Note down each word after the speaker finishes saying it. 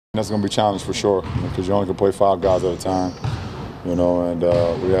That's going to be a challenge for sure, because you only can play 5 guys at a time, and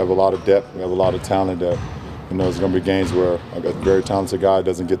we have a lot of depth, we have a lot of talent that, there's going to be games where a very talented guy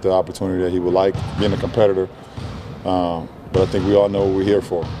doesn't get the opportunity that he would like, being a competitor. But I think we all know what we're here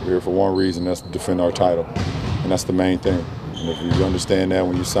for. We're here for one reason, that's to defend our title, and that's the main thing. And if you understand that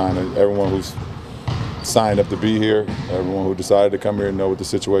when you sign it, everyone who's signed up to be here, everyone who decided to come here know what the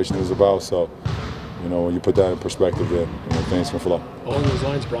situation is about. So, when you put that in perspective, then things can flow. Along those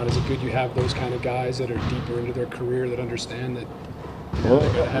lines, Bron, is it good you have those kind of guys that are deeper into their career that understand that?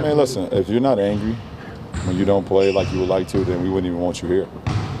 Well, listen, if you're not angry when you don't play like you would like to, then we wouldn't even want you here.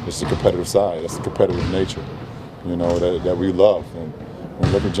 It's the competitive side. That's the competitive nature, that we love. And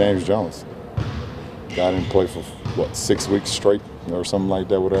look at James Jones. Guy didn't play for, 6 weeks straight or something like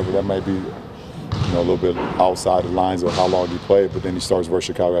that, whatever. That might be a little bit outside the lines of how long he played, but then he starts versus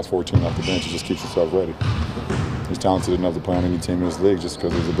Chicago, has 14 off the bench, and just keeps himself ready. He's talented enough to play on any team in this league just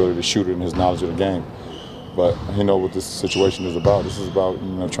because of his ability to shoot it and his knowledge of the game. But you know what this situation is about. This is about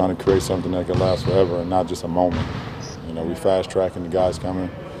trying to create something that can last forever and not just a moment. We fast tracking the guys coming,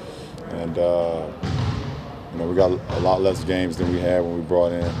 and we got a lot less games than we had when we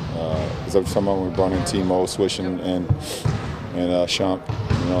brought in. Except some of them we brought in Timo, Swish, and Shump.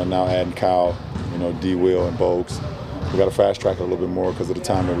 And now adding Kyle, D-Will and Bogues. We got to fast track it a little bit more because of the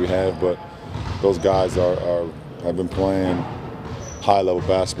time that we have. But those guys have been playing high-level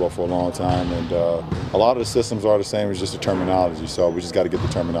basketball for a long time, and a lot of the systems are the same. It's just the terminology. So we just got to get the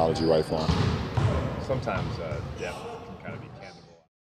terminology right for them. Sometimes depth